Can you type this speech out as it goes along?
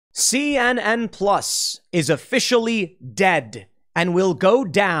CNN Plus is officially dead and will go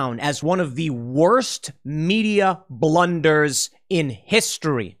down as one of the worst media blunders in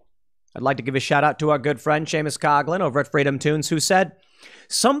history. I'd like to give a shout out to our good friend Seamus Coughlin over at Freedom Tunes, who said,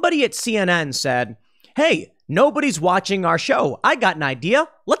 somebody at CNN said, hey, nobody's watching our show. I got an idea.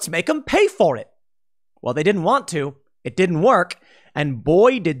 Let's make them pay for it. Well, they didn't want to. It didn't work. And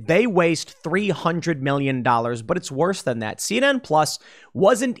boy, did they waste $300 million. But it's worse than that. CNN Plus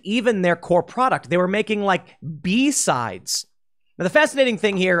wasn't even their core product. They were making like B-sides. Now, the fascinating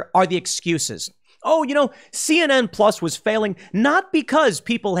thing here are the excuses. Oh, CNN Plus was failing not because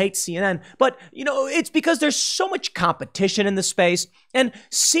people hate CNN, but, it's because there's so much competition in the space. And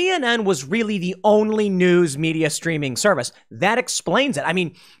CNN was really the only news media streaming service. That explains it. I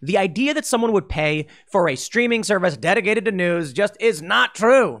mean, the idea that someone would pay for a streaming service dedicated to news just is not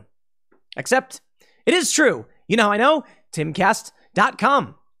true. Except it is true. You know how I know?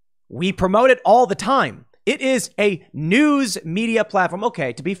 Timcast.com. We promote it all the time. It is a news media platform.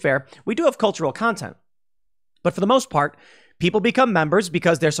 Okay, to be fair, we do have cultural content. But for the most part, people become members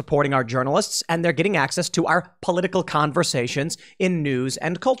because they're supporting our journalists and they're getting access to our political conversations in news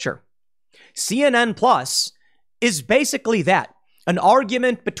and culture. CNN Plus is basically that. An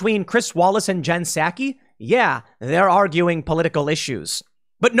argument between Chris Wallace and Jen Psaki? Yeah, they're arguing political issues.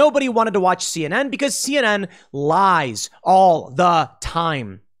 But nobody wanted to watch CNN because CNN lies all the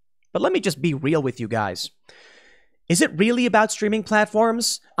time. But let me just be real with you guys. Is it really about streaming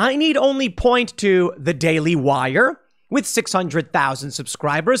platforms? I need only point to The Daily Wire with 600,000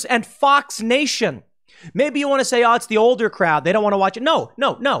 subscribers and Fox Nation. Maybe you want to say, oh, it's the older crowd. They don't want to watch it. No.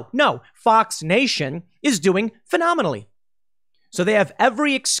 Fox Nation is doing phenomenally. So they have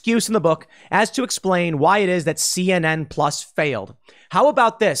every excuse in the book as to explain why it is that CNN Plus failed. How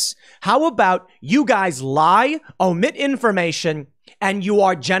about this? How about you guys lie, omit information, and you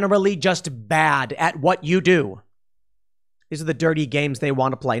are generally just bad at what you do? These are the dirty games they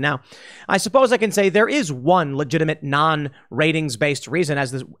want to play. Now, I suppose I can say there is one legitimate non-ratings-based reason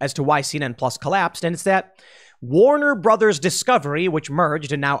as to why CNN Plus collapsed, and it's that Warner Brothers Discovery, which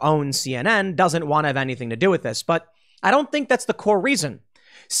merged and now owns CNN, doesn't want to have anything to do with this. But I don't think that's the core reason.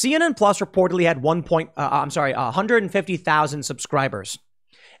 CNN Plus reportedly had 150,000 subscribers.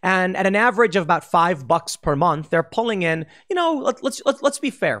 And at an average of about $5 per month, they're pulling in, let's be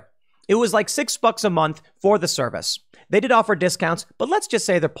fair. It was like $6 a month for the service. They did offer discounts, but let's just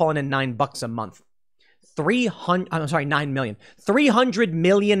say they're pulling in $9 a month. $9 million. $300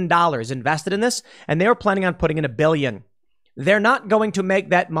 million invested in this, and they were planning on putting in $1 billion. They're not going to make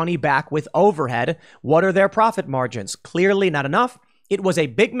that money back with overhead. What are their profit margins? Clearly not enough. It was a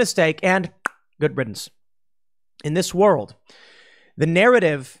big mistake, and good riddance. In this world, the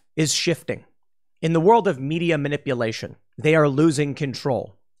narrative is shifting. In the world of media manipulation, they are losing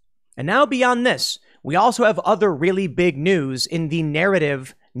control. And now beyond this, we also have other really big news in the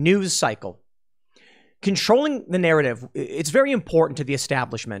narrative news cycle. Controlling the narrative, it's very important to the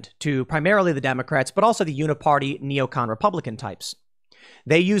establishment, to primarily the Democrats, but also the uniparty neocon Republican types.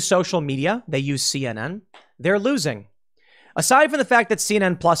 They use social media. They use CNN. They're losing. Aside from the fact that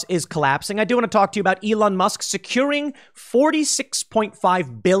CNN Plus is collapsing, I do want to talk to you about Elon Musk securing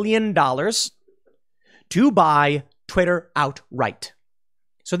 $46.5 billion to buy Twitter outright.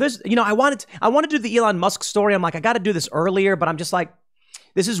 So this, I wanted to do the Elon Musk story. I'm like, I got to do this earlier, but I'm just like,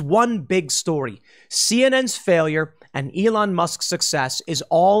 this is one big story. CNN's failure and Elon Musk's success is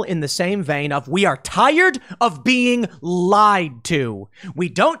all in the same vein of we are tired of being lied to. We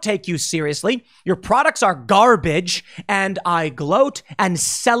don't take you seriously. Your products are garbage, and I gloat and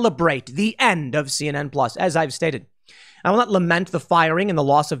celebrate the end of CNN Plus, as I've stated. I will not lament the firing and the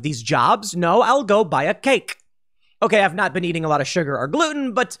loss of these jobs. No, I'll go buy a cake. Okay, I've not been eating a lot of sugar or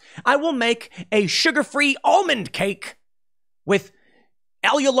gluten, but I will make a sugar-free almond cake with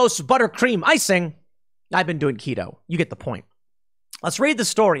allulose buttercream icing. I've been doing keto. You get the point. Let's read the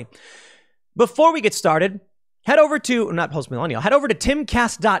story. Before we get started, head over to, not postmillennial, head over to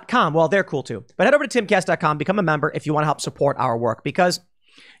timcast.com. Well, they're cool too. But head over to timcast.com, become a member if you want to help support our work. Because,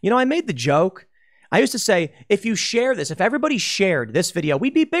 I made the joke. I used to say, if you share this, if everybody shared this video,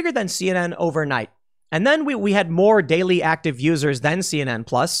 we'd be bigger than CNN overnight. And then we had more daily active users than CNN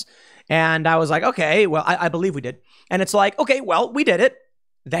Plus. And I was like, okay, well, I believe we did. And it's like, okay, well, we did it.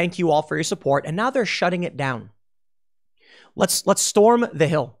 Thank you all for your support. And now they're shutting it down. Let's storm the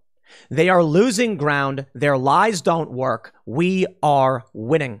hill. They are losing ground. Their lies don't work. We are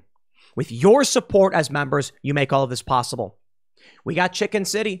winning. With your support as members, you make all of this possible. We got Chicken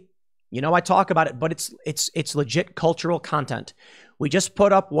City. You know, I talk about it, but it's legit cultural content. We just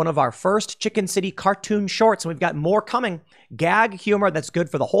put up one of our first Chicken City cartoon shorts, and we've got more coming. Gag humor that's good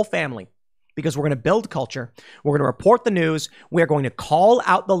for the whole family, because we're going to build culture. We're going to report the news. We're going to call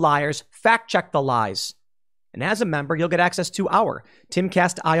out the liars, fact check the lies. And as a member, you'll get access to our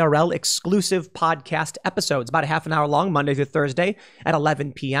Timcast IRL exclusive podcast episodes, about a half an hour long, Monday through Thursday at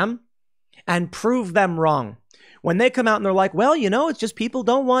 11 p.m. And prove them wrong. When they come out and they're like, well, you know, it's just people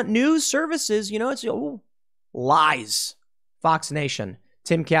don't want news services. You know, it's lies. Fox Nation,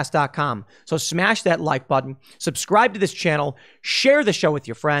 timcast.com. So smash that like button, subscribe to this channel, share the show with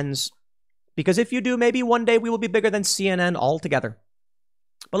your friends, because if you do, maybe one day we will be bigger than CNN altogether.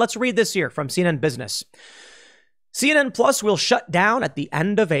 But let's read this here from CNN Business. CNN Plus will shut down at the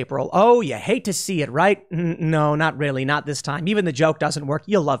end of April. Oh, you hate to see it, right? No, not really, not this time. Even the joke doesn't work.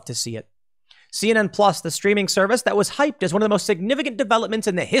 You'll love to see it. CNN Plus, the streaming service that was hyped as one of the most significant developments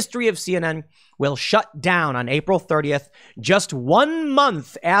in the history of CNN, will shut down on April 30th, just 1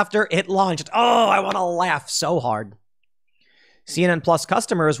 month after it launched. Oh, I want to laugh so hard. CNN Plus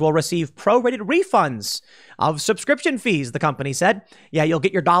customers will receive prorated refunds of subscription fees, the company said. Yeah, you'll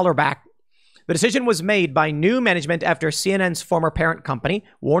get your dollar back. The decision was made by new management after CNN's former parent company,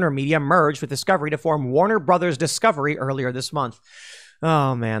 Warner Media, merged with Discovery to form Warner Brothers Discovery earlier this month.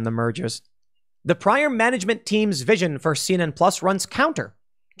 Oh man, the mergers. The prior management team's vision for CNN Plus runs counter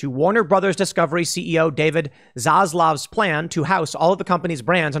to Warner Brothers Discovery CEO David Zaslav's plan to house all of the company's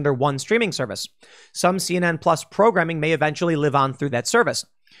brands under one streaming service. Some CNN Plus programming may eventually live on through that service.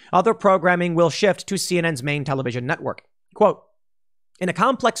 Other programming will shift to CNN's main television network. Quote, in a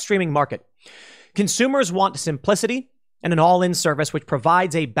complex streaming market, consumers want simplicity and an all-in service which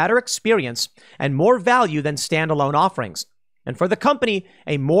provides a better experience and more value than standalone offerings. And for the company,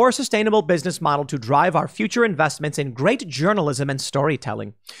 a more sustainable business model to drive our future investments in great journalism and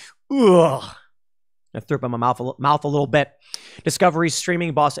storytelling. Ugh. I threw up in my mouth a little bit. Discovery's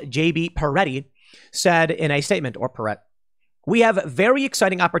streaming boss, JB Peretti, said in a statement, or Perret, we have very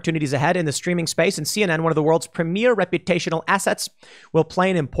exciting opportunities ahead in the streaming space, and CNN, one of the world's premier reputational assets, will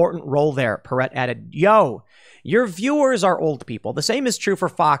play an important role there, Perret added. Yo, your viewers are old people. The same is true for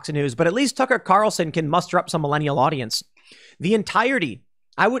Fox News, but at least Tucker Carlson can muster up some millennial audience. The entirety,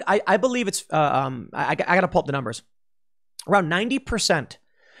 I believe it's, I got to pull up the numbers. Around 90%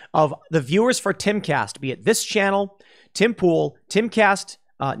 of the viewers for Timcast, be it this channel, Tim Pool, Timcast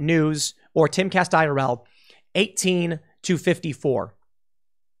News, or Timcast IRL, 18 to 54.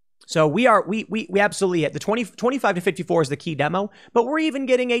 So we absolutely hit the 25 to 54 is the key demo, but we're even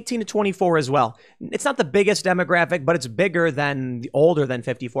getting 18 to 24 as well. It's not the biggest demographic, but it's bigger than the older than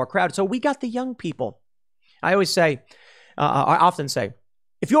 54 crowd. So we got the young people. I always say, I often say,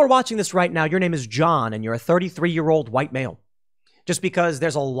 if you're watching this right now, your name is John and you're a 33-year-old white male. Just because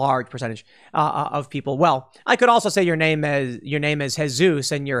there's a large percentage of people. Well, I could also say your name is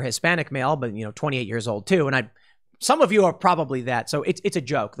Jesus and you're Hispanic male, but 28 years old too. And some of you are probably that. So it's a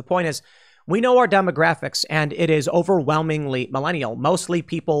joke. The point is, we know our demographics, and it is overwhelmingly millennial, mostly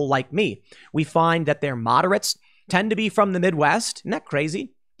people like me. We find that their moderates tend to be from the Midwest. Isn't that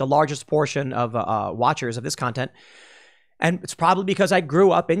crazy? The largest portion of watchers of this content. And it's probably because I grew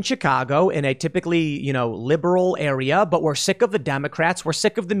up in Chicago in a typically, liberal area, but we're sick of the Democrats, we're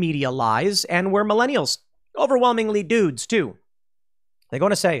sick of the media lies, and we're millennials. Overwhelmingly dudes, too. They're going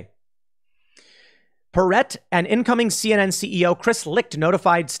to say, Perret and incoming CNN CEO Chris Licht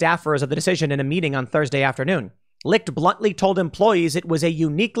notified staffers of the decision in a meeting on Thursday afternoon. Licht bluntly told employees it was a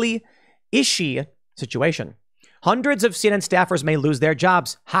uniquely ishy situation. Hundreds of CNN staffers may lose their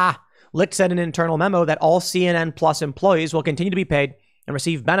jobs. Ha! Licht said in an internal memo that all CNN Plus employees will continue to be paid and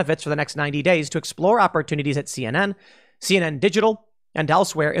receive benefits for the next 90 days to explore opportunities at CNN, CNN Digital, and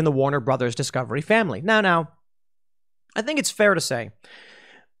elsewhere in the Warner Brothers Discovery family. Now, I think it's fair to say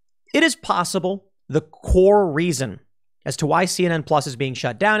it is possible the core reason as to why CNN Plus is being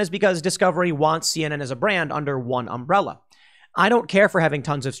shut down is because Discovery wants CNN as a brand under one umbrella. I don't care for having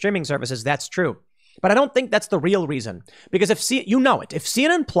tons of streaming services, that's true. But I don't think that's the real reason. Because if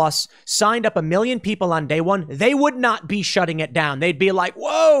CNN Plus signed up 1 million people on day one, they would not be shutting it down. They'd be like,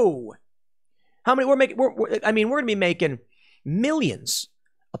 whoa, how many we're going to be making millions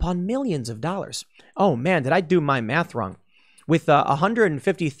upon millions of dollars. Oh man, did I do my math wrong? With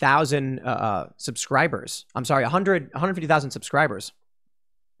 150,000 subscribers. I'm sorry, 150,000 subscribers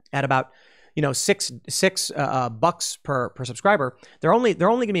at about six bucks per subscriber. They're only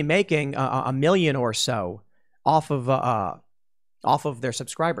going to be making a million or so off of their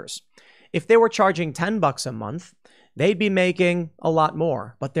subscribers. If they were charging $10 a month, they'd be making a lot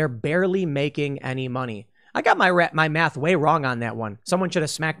more, but they're barely making any money. I got my math way wrong on that one. Someone should have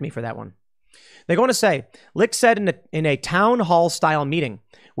smacked me for that one. They're going to say, Lick said in a town hall style meeting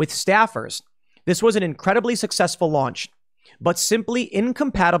with staffers, this was an incredibly successful launch, but simply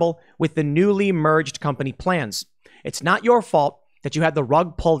incompatible with the newly merged company plans. It's not your fault that you had the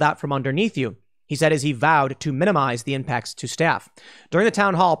rug pulled out from underneath you, he said as he vowed to minimize the impacts to staff. During the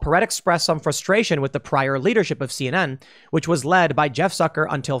town hall, Patriot expressed some frustration with the prior leadership of CNN, which was led by Jeff Zucker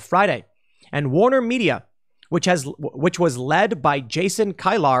until Friday, and Warner Media, which was led by Jason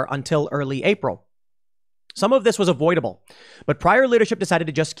Kilar until early April. Some of this was avoidable, but prior leadership decided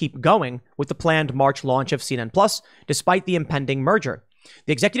to just keep going with the planned March launch of CNN Plus, despite the impending merger.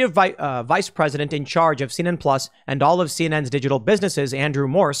 The executive vice president in charge of CNN Plus and all of CNN's digital businesses, Andrew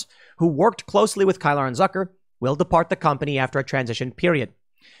Morse, who worked closely with Kilar and Zucker, will depart the company after a transition period.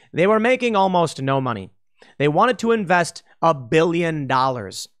 They were making almost no money. They wanted to invest $1 billion.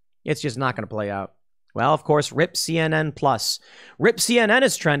 It's just not going to play out. Well, of course, RIP CNN Plus. RIP CNN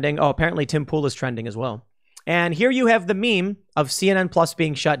is trending. Oh, apparently Tim Pool is trending as well. And here you have the meme of CNN Plus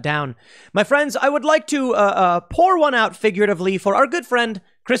being shut down. My friends, I would like to pour one out figuratively for our good friend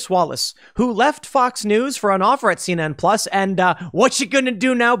Chris Wallace, who left Fox News for an offer at CNN Plus. And what you gonna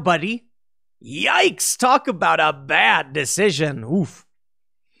do now, buddy? Yikes! Talk about a bad decision. Oof.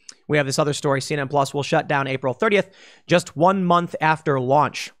 We have this other story. CNN Plus will shut down April 30th, just 1 month after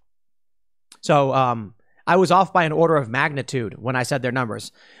launch. So I was off by an order of magnitude when I said their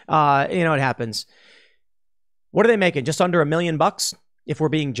numbers. You know, it happens. What are they making? Just under $1 million bucks? If we're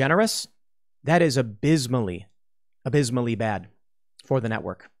being generous, that is abysmally bad for the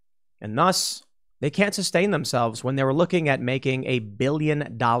network. And thus, they can't sustain themselves when they were looking at making $1 billion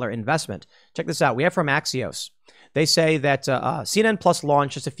investment. Check this out. We have from Axios. They say that CNN Plus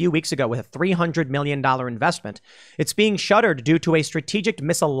launched just a few weeks ago with a $300 million investment. It's being shuttered due to a strategic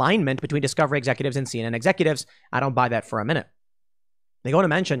misalignment between Discovery executives and CNN executives. I don't buy that for a minute. They go to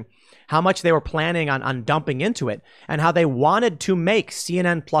mention how much they were planning on dumping into it and how they wanted to make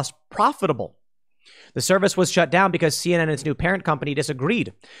CNN Plus profitable. The service was shut down because CNN and its new parent company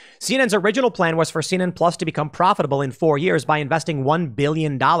disagreed. CNN's original plan was for CNN Plus to become profitable in 4 years by investing $1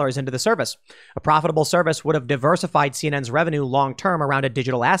 billion into the service. A profitable service would have diversified CNN's revenue long-term around a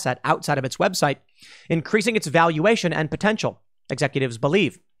digital asset outside of its website, increasing its valuation and potential, executives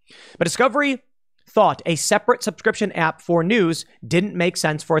believe. But Discovery thought a separate subscription app for news didn't make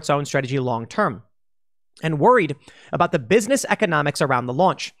sense for its own strategy long-term, and worried about the business economics around the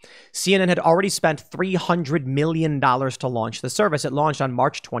launch. CNN had already spent $300 million to launch the service. It launched on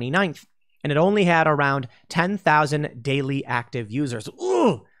March 29th, and it only had around 10,000 daily active users.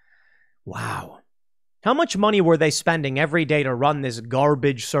 Ooh, wow. How much money were they spending every day to run this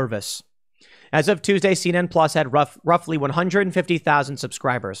garbage service? As of Tuesday, CNN Plus had roughly 150,000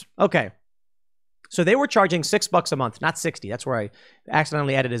 subscribers. Okay. So they were charging $6 a month, not 60. That's where I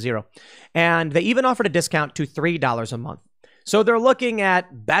accidentally added a zero. And they even offered a discount to $3 a month. So they're looking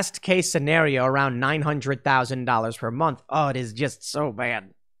at best case scenario around $900,000 per month. Oh, it is just so bad.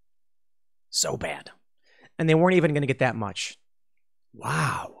 So bad. And they weren't even going to get that much.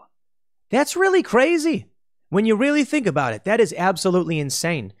 Wow. That's really crazy. When you really think about it, that is absolutely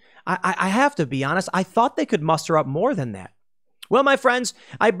insane. I have to be honest. I thought they could muster up more than that. Well, my friends,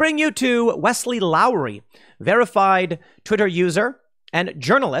 I bring you to Wesley Lowery, verified Twitter user and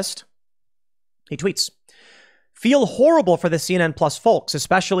journalist. He tweets, "Feel horrible for the CNN Plus folks,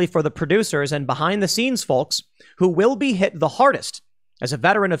 especially for the producers and behind-the-scenes folks who will be hit the hardest. As a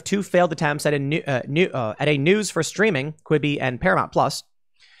veteran of 2 failed attempts at a news for streaming, Quibi and Paramount Plus,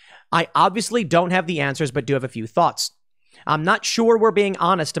 I obviously don't have the answers, but do have a few thoughts. I'm not sure we're being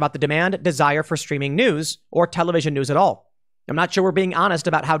honest about the demand, desire for streaming news or television news at all. I'm not sure we're being honest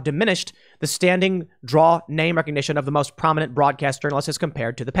about how diminished the standing draw name recognition of the most prominent broadcast journalists is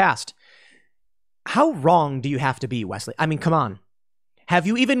compared to the past." How wrong do you have to be, Wesley? I mean, come on. Have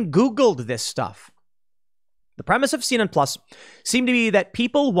you even Googled this stuff? The premise of CNN Plus seemed to be that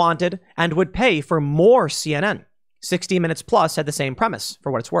people wanted and would pay for more CNN. 60 Minutes Plus had the same premise,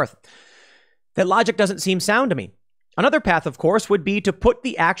 for what it's worth. That logic doesn't seem sound to me. Another path, of course, would be to put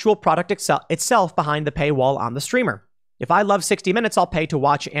the actual product itself behind the paywall on the streamer. If I love 60 Minutes, I'll pay to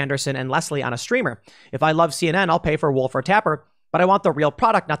watch Anderson and Leslie on a streamer. If I love CNN, I'll pay for Wolf or Tapper, but I want the real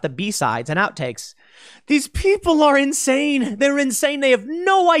product, not the B-sides and outtakes. These people are insane. They're insane. They have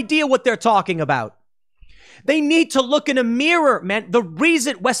no idea what they're talking about. They need to look in a mirror, man. The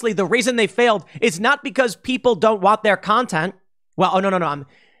reason they failed is not because people don't want their content. Well, no.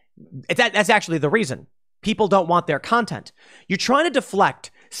 That's actually the reason. People don't want their content. You're trying to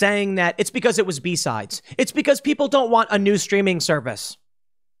deflect, saying that it's because it was B-sides. It's because people don't want a new streaming service.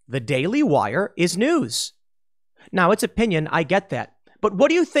 The Daily Wire is news. Now, it's opinion. I get that. But what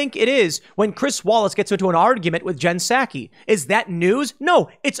do you think it is when Chris Wallace gets into an argument with Jen Psaki? Is that news? No,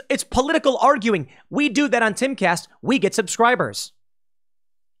 it's political arguing. We do that on Timcast. We get subscribers.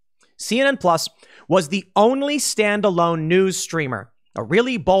 CNN Plus was the only standalone news streamer. A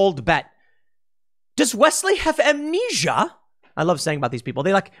really bold bet. Does Wesley have amnesia? I love saying about these people.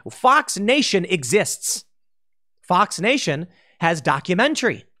 They like, Fox Nation exists. Fox Nation has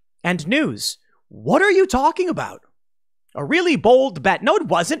documentary and news. What are you talking about? A really bold bet. No, it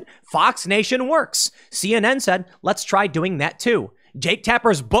wasn't. Fox Nation works. CNN said, let's try doing that too. Jake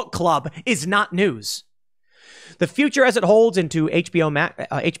Tapper's book club is not news. The future as it holds into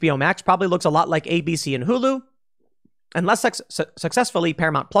HBO Max probably looks a lot like ABC and Hulu, and less successfully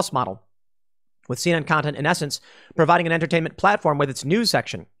Paramount Plus model, with CNN content in essence providing an entertainment platform with its news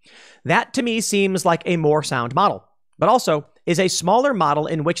section. That to me seems like a more sound model, but also is a smaller model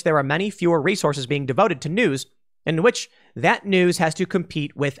in which there are many fewer resources being devoted to news, in which that news has to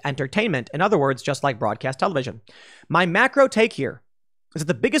compete with entertainment. In other words, just like broadcast television. My macro take here is that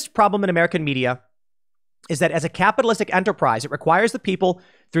the biggest problem in American media is that as a capitalistic enterprise, it requires the people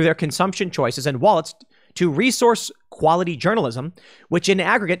through their consumption choices and wallets to resource quality journalism, which in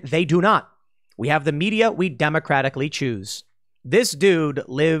aggregate, they do not. We have the media we democratically choose. This dude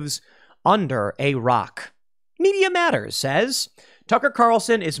lives under a rock. Media Matters says Tucker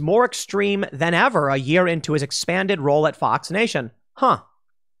Carlson is more extreme than ever a year into his expanded role at Fox Nation. John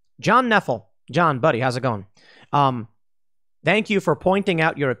Neffel. John, buddy, how's it going? Thank you for pointing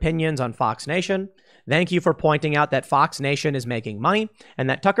out your opinions on Fox Nation. Thank you for pointing out that Fox Nation is making money and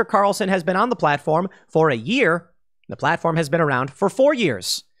that Tucker Carlson has been on the platform for a year. The platform has been around for 4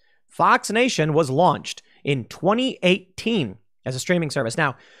 years. Fox Nation was launched in 2018 as a streaming service.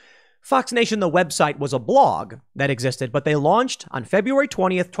 Now, Fox Nation, the website, was a blog that existed, but they launched on February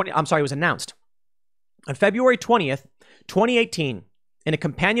 20th, it was announced on February 20th, 2018 in a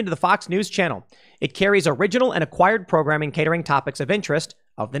companion to the Fox News channel. It carries original and acquired programming catering topics of interest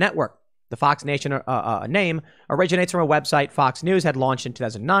of the network. The Fox Nation name originates from a website Fox News had launched in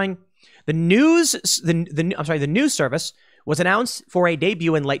 2009. The news service was announced for a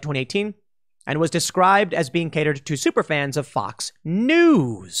debut in late 2018 and was described as being catered to superfans of Fox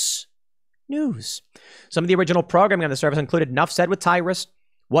News. Some of the original programming on the service included Nuff Said with Tyrus,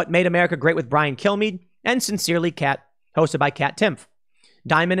 What Made America Great with Brian Kilmeade, and Sincerely Kat, hosted by Kat Timpf.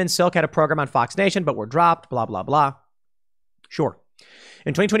 Diamond and Silk had a program on Fox Nation, but were dropped, blah, blah, blah. Sure.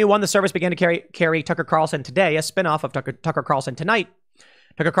 In 2021, the service began to carry Tucker Carlson Today, a spinoff of Tucker Carlson Tonight.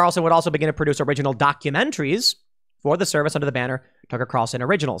 Tucker Carlson would also begin to produce original documentaries for the service under the banner Tucker Carlson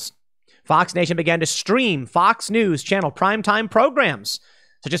Originals. Fox Nation began to stream Fox News channel primetime programs,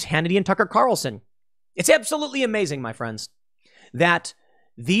 such as Hannity and Tucker Carlson. It's absolutely amazing, my friends, that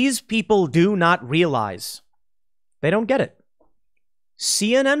these people do not realize. They don't get it.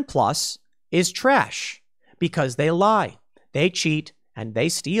 CNN Plus is trash because they lie, they cheat, and they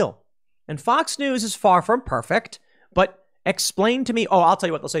steal. And Fox News is far from perfect, but explain to me, I'll tell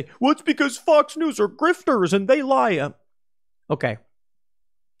you what they'll say. Well, it's because Fox News are grifters and they lie. Okay.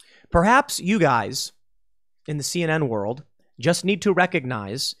 Perhaps you guys in the CNN world just need to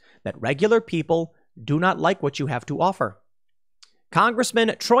recognize that regular people do not like what you have to offer.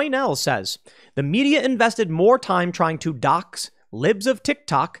 Congressman Troy Nell says the media invested more time trying to dox libs of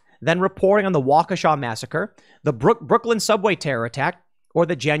TikTok than reporting on the Waukesha massacre, the Brooklyn subway terror attack, or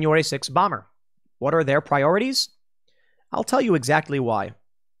the January 6th bomber. What are their priorities? I'll tell you exactly why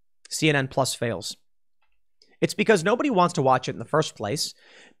CNN Plus fails. It's because nobody wants to watch it in the first place,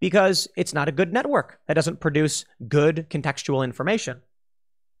 because it's not a good network that doesn't produce good contextual information.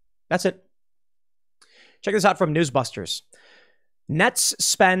 That's it. Check this out from Newsbusters. Nets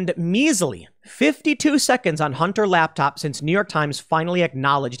spend measly 52 seconds on Hunter laptop since New York Times finally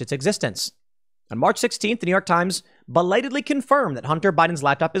acknowledged its existence. On March 16th, the New York Times belatedly confirmed that Hunter Biden's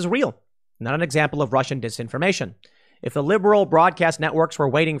laptop is real, not an example of Russian disinformation. If the liberal broadcast networks were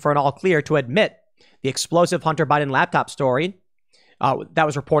waiting for an all clear to admit the explosive Hunter Biden laptop story that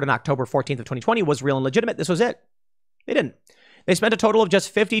was reported on October 14th of 2020 was real and legitimate, this was it. They didn't. They spent a total of just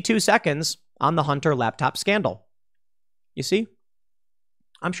 52 seconds on the Hunter laptop scandal. You see?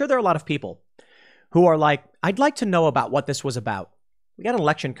 I'm sure there are a lot of people who are like, I'd like to know about what this was about. We got an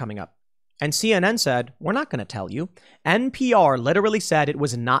election coming up. And CNN said, we're not going to tell you. NPR literally said it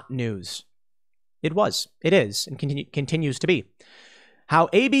was not news. It was. It is. And continues to be. How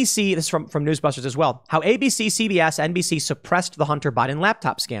ABC, this is from Newsbusters as well, how ABC, CBS, NBC suppressed the Hunter Biden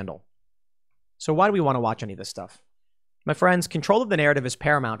laptop scandal. So why do we want to watch any of this stuff? My friends, control of the narrative is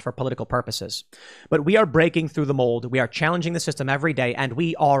paramount for political purposes. But we are breaking through the mold. We are challenging the system every day, and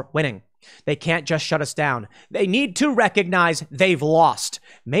we are winning. They can't just shut us down. They need to recognize they've lost.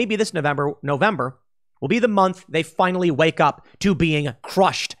 Maybe this November will be the month they finally wake up to being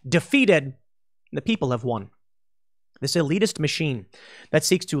crushed, defeated, and the people have won. This elitist machine that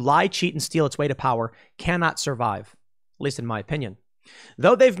seeks to lie, cheat, and steal its way to power cannot survive, at least in my opinion.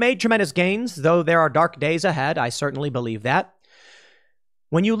 Though they've made tremendous gains, though there are dark days ahead, I certainly believe that.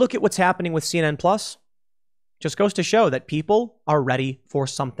 When you look at what's happening with CNN Plus, just goes to show that people are ready for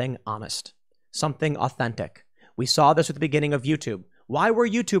something honest, something authentic. We saw this at the beginning of YouTube. Why were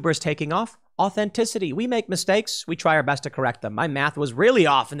YouTubers taking off? Authenticity. We make mistakes. We try our best to correct them. My math was really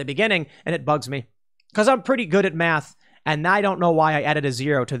off in the beginning, and it bugs me because I'm pretty good at math, and I don't know why I added a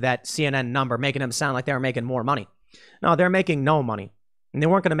 0 to that CNN number, making them sound like they were making more money. No, they're making no money, and they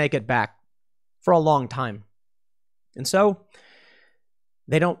weren't going to make it back for a long time. And so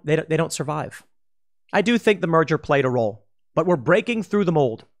they don't survive. I do think the merger played a role, but we're breaking through the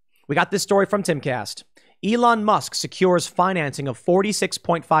mold. We got this story from Timcast. Elon Musk secures financing of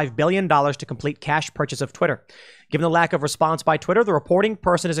 $46.5 billion to complete cash purchase of Twitter. Given the lack of response by Twitter, the reporting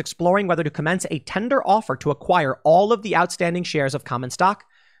person is exploring whether to commence a tender offer to acquire all of the outstanding shares of common stock,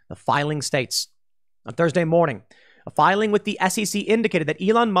 the filing states. On Thursday morning, a filing with the SEC indicated that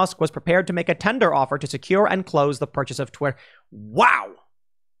Elon Musk was prepared to make a tender offer to secure and close the purchase of Twitter. Wow!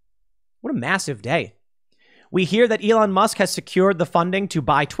 What a massive day. We hear that Elon Musk has secured the funding to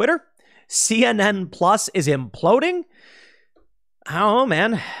buy Twitter. CNN Plus is imploding. I don't know,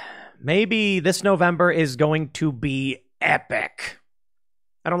 man. Maybe this November is going to be epic.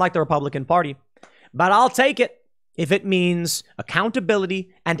 I don't like the Republican Party, but I'll take it if it means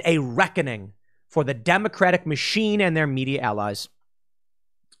accountability and a reckoning for the Democratic machine and their media allies.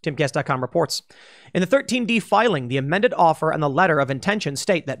 Timcast.com reports. In the 13D filing, the amended offer and the letter of intention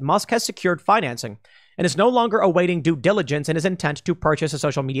state that Musk has secured financing and is no longer awaiting due diligence in his intent to purchase a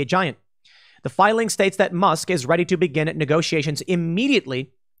social media giant. The filing states that Musk is ready to begin negotiations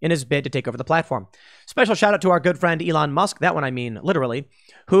immediately in his bid to take over the platform. Special shout out to our good friend Elon Musk, that one I mean literally,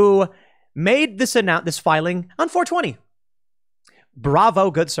 who made this filing on 420. Bravo,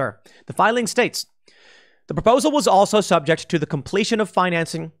 good sir. The filing states, the proposal was also subject to the completion of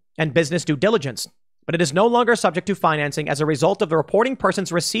financing and business due diligence, but it is no longer subject to financing as a result of the reporting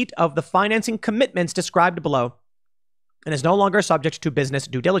person's receipt of the financing commitments described below, and is no longer subject to business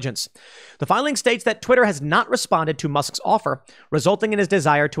due diligence. The filing states that Twitter has not responded to Musk's offer, resulting in his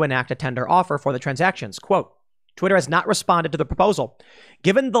desire to enact a tender offer for the transactions. Quote, Twitter has not responded to the proposal.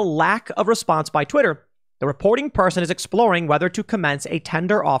 Given the lack of response by Twitter, the reporting person is exploring whether to commence a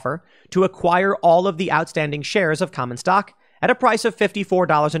tender offer to acquire all of the outstanding shares of common stock at a price of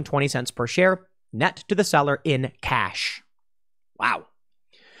 $54.20 per share, net to the seller in cash. Wow.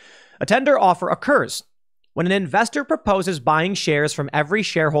 A tender offer occurs when an investor proposes buying shares from every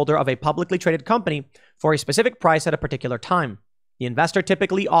shareholder of a publicly traded company for a specific price at a particular time. The investor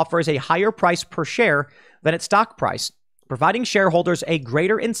typically offers a higher price per share than its stock price, providing shareholders a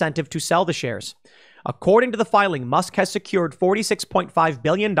greater incentive to sell the shares. According to the filing, Musk has secured $46.5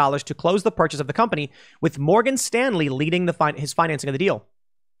 billion to close the purchase of the company, with Morgan Stanley leading his financing of the deal.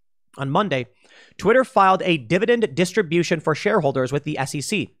 On Monday, Twitter filed a dividend distribution for shareholders with the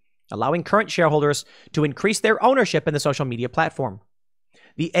SEC, allowing current shareholders to increase their ownership in the social media platform.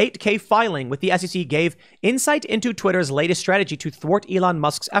 The 8K filing with the SEC gave insight into Twitter's latest strategy to thwart Elon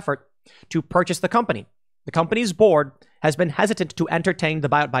Musk's effort to purchase the company. The company's board has been hesitant to entertain the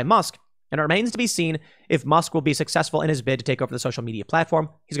buyout by Musk, and it remains to be seen if Musk will be successful in his bid to take over the social media platform.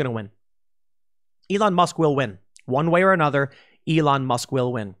 He's going to win. Elon Musk will win. One way or another, Elon Musk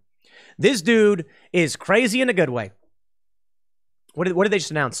will win. This dude is crazy in a good way. What did they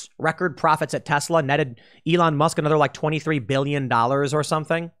just announce? Record profits at Tesla netted Elon Musk another like $23 billion or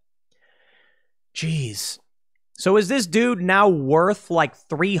something. Jeez. So is this dude now worth like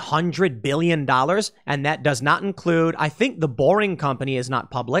 $300 billion? And that does not include, I think the Boring Company is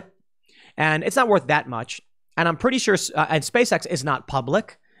not public. And it's not worth that much. And I'm pretty sure and SpaceX is not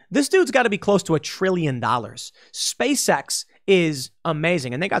public. This dude's got to be close to $1 trillion. SpaceX is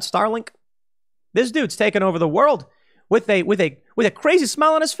amazing. And they got Starlink. This dude's taking over the world with a crazy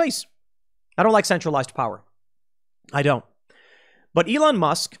smile on his face. I don't like centralized power. I don't. But Elon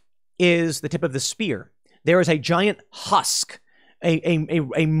Musk is the tip of the spear. There is a giant husk,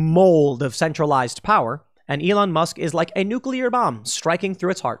 a mold of centralized power. And Elon Musk is like a nuclear bomb striking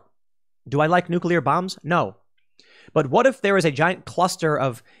through its heart. Do I like nuclear bombs? No. But what if there is a giant cluster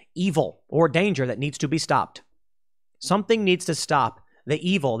of evil or danger that needs to be stopped? Something needs to stop the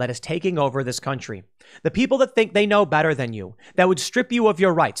evil that is taking over this country. The people that think they know better than you, that would strip you of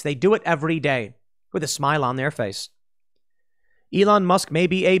your rights, they do it every day with a smile on their face. Elon Musk may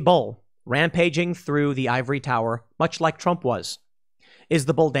be a bull, rampaging through the ivory tower, much like Trump was. Is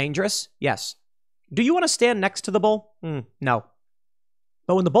the bull dangerous? Yes. Do you want to stand next to the bull? No.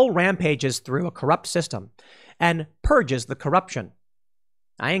 But when the bull rampages through a corrupt system and purges the corruption,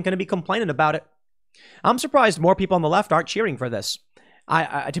 I ain't going to be complaining about it. I'm surprised more people on the left aren't cheering for this.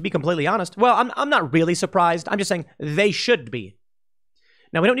 To be completely honest, well, I'm not really surprised. I'm just saying they should be.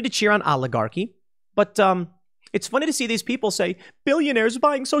 Now, we don't need to cheer on oligarchy, but it's funny to see these people say billionaires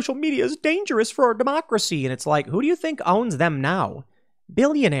buying social media is dangerous for our democracy. And it's like, who do you think owns them now?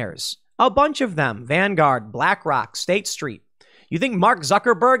 Billionaires. A bunch of them. Vanguard, BlackRock, State Street. You think Mark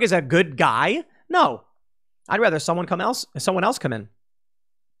Zuckerberg is a good guy? No. I'd rather someone else come in.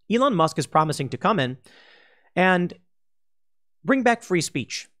 Elon Musk is promising to come in and bring back free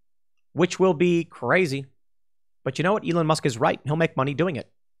speech, which will be crazy. But you know what? Elon Musk is right. He'll make money doing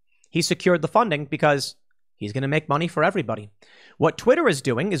it. He secured the funding because he's going to make money for everybody. What Twitter is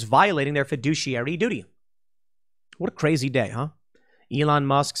doing is violating their fiduciary duty. What a crazy day, huh? Elon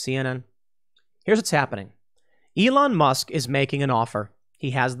Musk, CNN. Here's what's happening. Elon Musk is making an offer.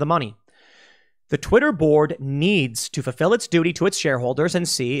 He has the money. The Twitter board needs to fulfill its duty to its shareholders and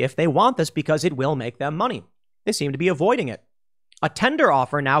see if they want this because it will make them money. They seem to be avoiding it. A tender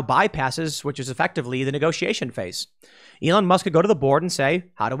offer now bypasses, which is effectively the negotiation phase. Elon Musk could go to the board and say,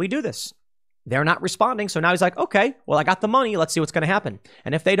 how do we do this? They're not responding. So now he's like, okay, well, I got the money. Let's see what's going to happen.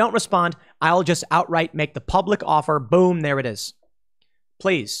 And if they don't respond, I'll just outright make the public offer. Boom, there it is.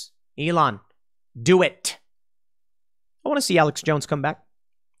 Please, Elon, do it. I want to see Alex Jones come back.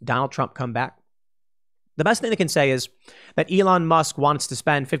 Donald Trump come back. The best thing they can say is that Elon Musk wants to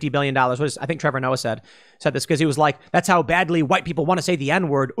spend $50 billion. I think Trevor Noah said this because he was like, that's how badly white people want to say the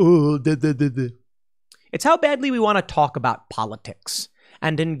N-word. It's how badly we want to talk about politics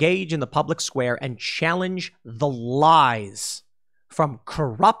and engage in the public square and challenge the lies from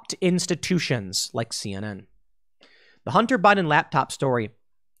corrupt institutions like CNN. The Hunter Biden laptop story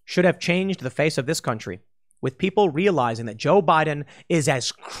should have changed the face of this country, with people realizing that Joe Biden is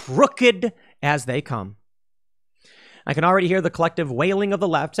as crooked as they come. I can already hear the collective wailing of the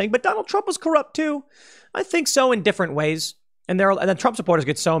left saying, but Donald Trump was corrupt too. I think so in different ways. And then Trump supporters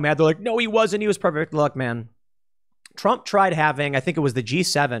get so mad. They're like, no, he wasn't. He was perfect. Look, man, Trump tried having, I think it was the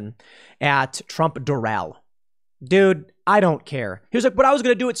G7 at Trump Doral. Dude, I don't care. He was like, but I was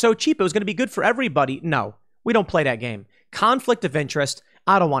going to do it so cheap. It was going to be good for everybody. No, we don't play that game. Conflict of interest.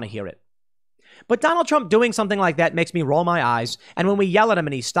 I don't want to hear it. But Donald Trump doing something like that makes me roll my eyes. And when we yell at him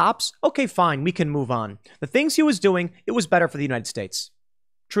and he stops, okay, fine, we can move on. The things he was doing, it was better for the United States.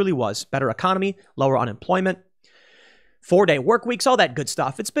 Truly was. Better economy, lower unemployment, 4-day work weeks, all that good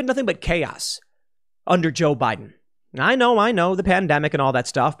stuff. It's been nothing but chaos under Joe Biden. I know, the pandemic and all that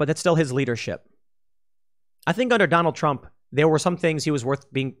stuff, but that's still his leadership. I think under Donald Trump, there were some things he was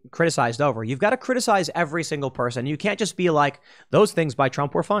worth being criticized over. You've got to criticize every single person. You can't just be like, those things by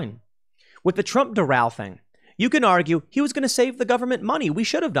Trump were fine. With the Trump Doral thing, you can argue he was going to save the government money. We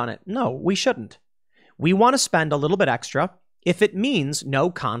should have done it. No, we shouldn't. We want to spend a little bit extra if it means no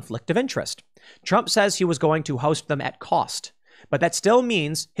conflict of interest. Trump says he was going to host them at cost, but that still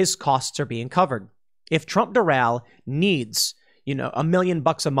means his costs are being covered. If Trump Doral needs, $1 million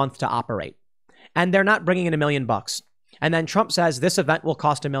a month to operate, and they're not bringing in $1 million, and then Trump says this event will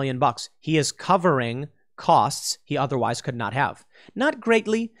cost $1 million, he is covering costs he otherwise could not have. Not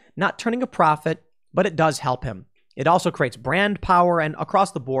greatly, not turning a profit, but it does help him. It also creates brand power and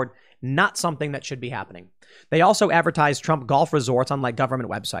across the board, not something that should be happening. They also advertise Trump golf resorts on government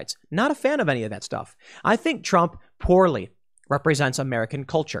websites. Not a fan of any of that stuff. I think Trump poorly represents American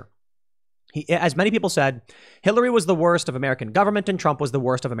culture. As many people said, Hillary was the worst of American government and Trump was the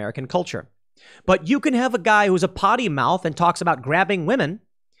worst of American culture. But you can have a guy who's a potty mouth and talks about grabbing women.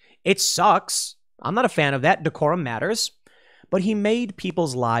 It sucks. I'm not a fan of that. Decorum matters. But he made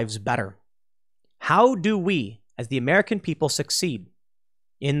people's lives better. How do we, as the American people, succeed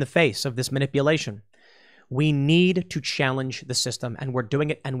in the face of this manipulation? We need to challenge the system, and we're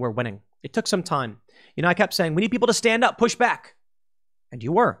doing it, and we're winning. It took some time. I kept saying, we need people to stand up, push back. And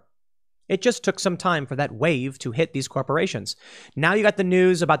you were. It just took some time for that wave to hit these corporations. Now you got the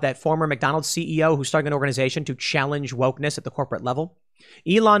news about that former McDonald's CEO who's starting an organization to challenge wokeness at the corporate level.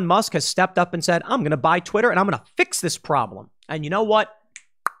 Elon Musk has stepped up and said, I'm going to buy Twitter and I'm going to fix this problem. And you know what?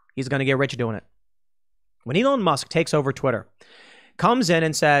 He's going to get rich doing it. When Elon Musk takes over Twitter, comes in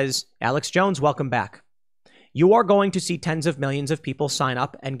and says, Alex Jones, welcome back. You are going to see tens of millions of people sign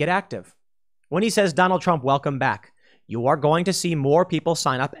up and get active. When he says, Donald Trump, welcome back, you are going to see more people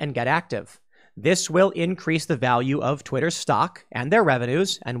sign up and get active. This will increase the value of Twitter's stock and their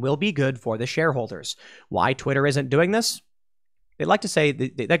revenues and will be good for the shareholders. Why Twitter isn't doing this? They like to say,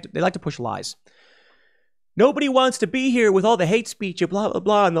 they like to push lies. Nobody wants to be here with all the hate speech and blah, blah,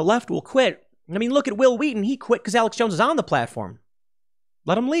 blah, and the left will quit. I mean, look at Will Wheaton. He quit because Alex Jones is on the platform.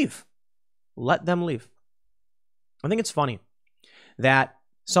 Let him leave. Let them leave. I think it's funny that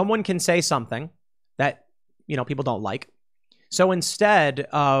someone can say something that, people don't like. So instead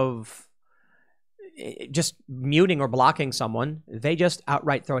of just muting or blocking someone, they just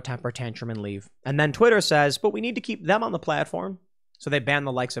outright throw a temper tantrum and leave. And then Twitter says, but we need to keep them on the platform. So they ban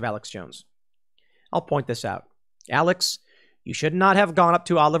the likes of Alex Jones. I'll point this out. Alex, you should not have gone up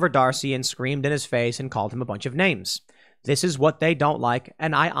to Oliver Darcy and screamed in his face and called him a bunch of names. This is what they don't like,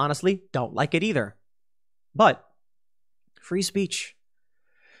 and I honestly don't like it either. But free speech.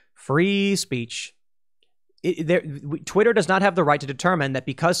 Free speech. Twitter does not have the right to determine that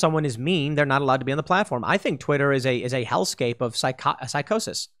because someone is mean, they're not allowed to be on the platform. I think Twitter is a hellscape of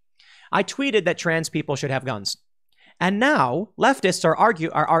psychosis. I tweeted that trans people should have guns. And now leftists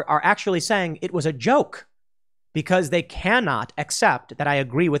are actually saying it was a joke because they cannot accept that I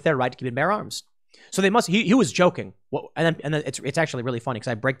agree with their right to keep and bear arms. So they must, he was joking. And then it's actually really funny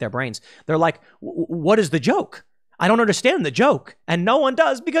because I break their brains. They're like, what is the joke? I don't understand the joke. And no one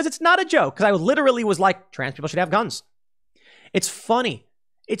does because it's not a joke. Because I literally was like, trans people should have guns. It's funny.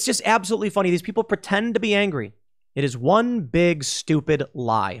 It's just absolutely funny. These people pretend to be angry. It is one big, stupid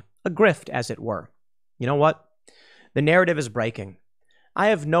lie. A grift, as it were. You know what? The narrative is breaking. I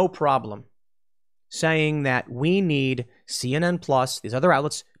have no problem saying that we need CNN Plus, these other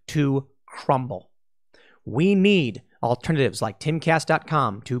outlets, to crumble. We need alternatives like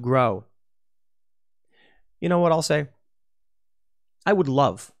Timcast.com to grow. You know what I'll say? I would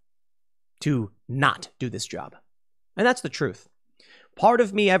love to not do this job. And that's the truth. Part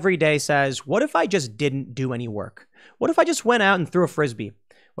of me every day says, what if I just didn't do any work? What if I just went out and threw a Frisbee?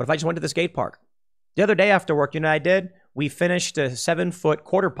 What if I just went to the skate park? The other day after work, I did? We finished a 7-foot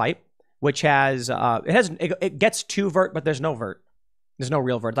quarter pipe, which has, it gets to vert, but there's no vert. There's no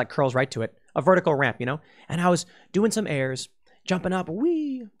real vert, like curls right to it. A vertical ramp, And I was doing some airs, jumping up,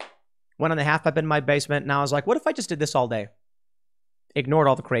 wee. Went on the half pipe in my basement, and I was like, what if I just did this all day? Ignored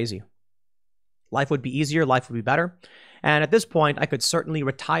all the crazy. Life would be easier, life would be better. And at this point, I could certainly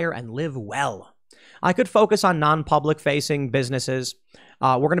retire and live well. I could focus on non-public facing businesses.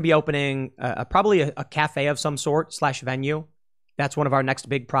 We're going to be opening probably a cafe of some sort / venue. That's one of our next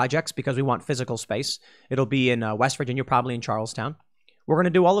big projects because we want physical space. It'll be in West Virginia, probably in Charlestown. We're going to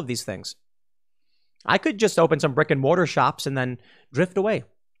do all of these things. I could just open some brick and mortar shops and then drift away.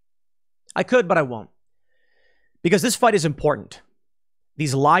 I could, but I won't. Because this fight is important.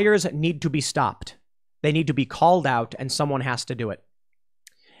 These liars need to be stopped. They need to be called out, and someone has to do it.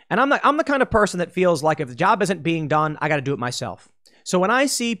 And I'm the kind of person that feels like if the job isn't being done, I got to do it myself. So when I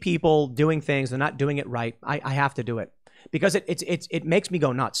see people doing things, they're not doing it right, I have to do it. Because it makes me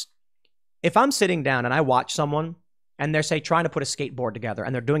go nuts. If I'm sitting down and I watch someone and they're, say, trying to put a skateboard together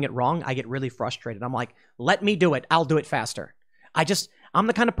and they're doing it wrong, I get really frustrated. I'm like, let me do it. I'll do it faster. I'm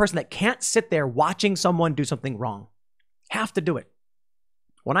the kind of person that can't sit there watching someone do something wrong. Have to do it.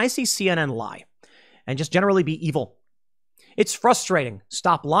 When I see CNN lie and just generally be evil, it's frustrating.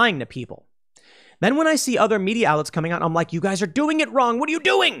 Stop lying to people. Then when I see other media outlets coming out, I'm like, you guys are doing it wrong. What are you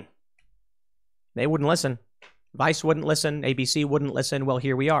doing? They wouldn't listen. Vice wouldn't listen. ABC wouldn't listen. Well,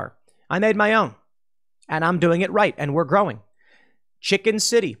 here we are. I made my own. And I'm doing it right. And we're growing. Chicken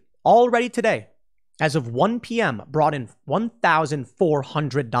City, already today, as of 1 p.m., brought in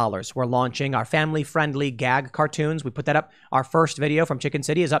 $1,400. We're launching our family-friendly gag cartoons. We put that up. Our first video from Chicken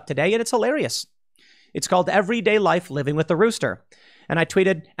City is up today, and it's hilarious. It's called Everyday Life Living with the Rooster. And I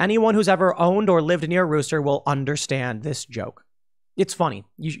tweeted, anyone who's ever owned or lived near a rooster will understand this joke. It's funny.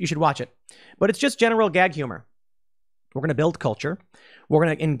 You should watch it. But it's just general gag humor. We're going to build culture. We're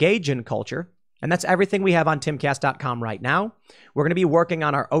going to engage in culture. And that's everything we have on timcast.com right now. We're going to be working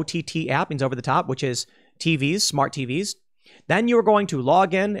on our OTT app, means over the top, which is TVs, smart TVs. Then you're going to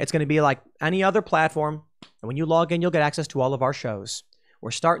log in. It's going to be like any other platform. And when you log in, you'll get access to all of our shows.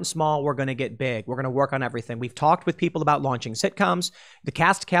 We're starting small. We're going to get big. We're going to work on everything. We've talked with people about launching sitcoms. The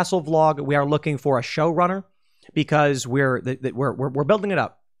Cast Castle vlog, we are looking for a showrunner because we're building it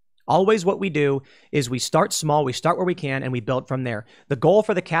up. Always what we do is we start small, we start where we can, and we build from there. The goal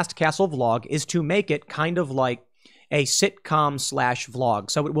for the Cast Castle vlog is to make it kind of like a sitcom /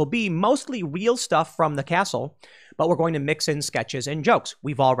 vlog. So it will be mostly real stuff from the castle, but we're going to mix in sketches and jokes.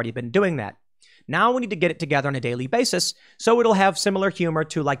 We've already been doing that. Now we need to get it together on a daily basis, so it'll have similar humor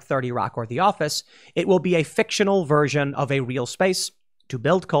to like 30 Rock or The Office. It will be a fictional version of a real space to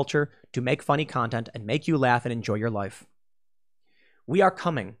build culture, to make funny content, and make you laugh and enjoy your life. We are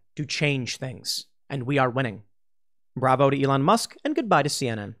coming to change things, and we are winning. Bravo to Elon Musk, and goodbye to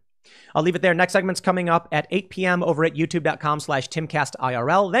CNN. I'll leave it there. Next segment's coming up at 8 p.m. over at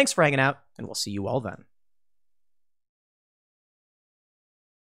youtube.com/TimcastIRL. Thanks for hanging out, and we'll see you all then.